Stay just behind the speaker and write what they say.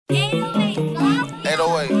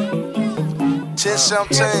808,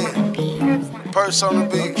 1017, purse on the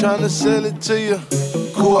beat. Tryna sell it to you.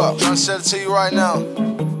 Cool up, tryna sell it to you right now.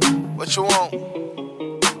 What you want?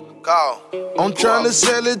 Call. I'm tryna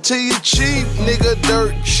sell it to you cheap, nigga,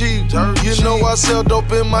 dirt cheap. You know I sell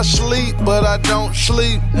dope in my sleep, but I don't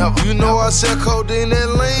sleep. You know I sell codeine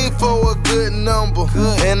and lean for a good number.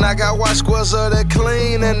 And I got white squares of that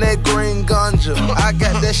clean and that green ganja. I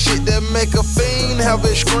got that shit that make a fiend have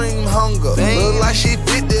it scream hunger. Look like she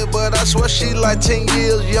 50, but I swear she like 10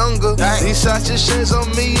 years younger. These Sachi shades on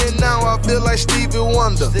me and now I feel like Stevie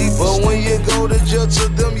Wonder. But when you go to jail to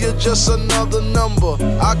them, you're just another number.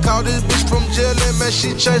 I call this bitch from jail and man,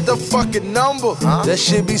 she changed the fucking number. That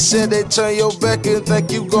shit be said, they turn your back and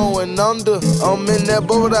think you going under. I'm in that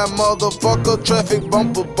boat, that motherfucker, traffic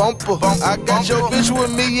bumper, bumper. I got your bitch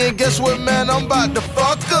with me and guess what, man, I'm about to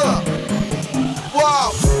fuck her.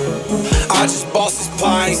 Wow. I just bought these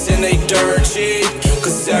pints and they dirt cheap.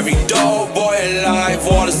 Cause every dog boy alive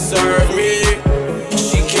wanna serve me.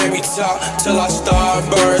 She gave me top till I start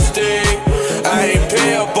bursting. I ain't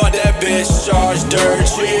paying, but that bitch charge dirt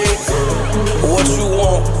cheap. What you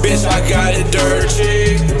want, bitch, I got it dirt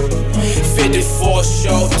cheap. 54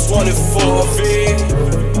 show, 24 feet.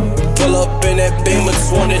 Pull up in that Beamer,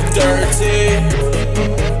 20 dirt